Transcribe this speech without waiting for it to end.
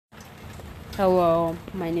Hello,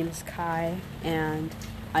 my name is Kai, and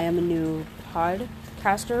I am a new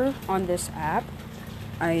podcaster on this app.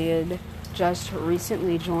 I had just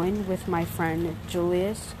recently joined with my friend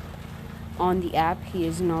Julius on the app. He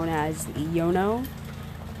is known as Yono.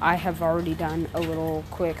 I have already done a little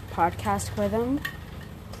quick podcast with him.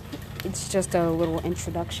 It's just a little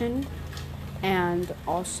introduction, and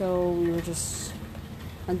also we were just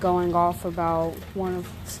going off about one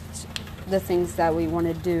of the things that we want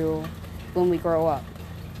to do when we grow up.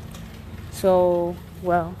 So,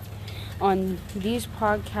 on these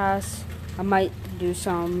podcasts, I might do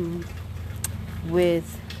some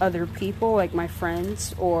with other people, like my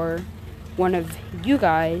friends or one of you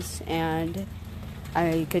guys, and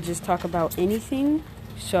I could just talk about anything.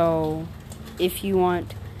 So, if you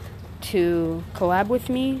want to collab with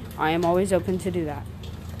me, I am always open to do that.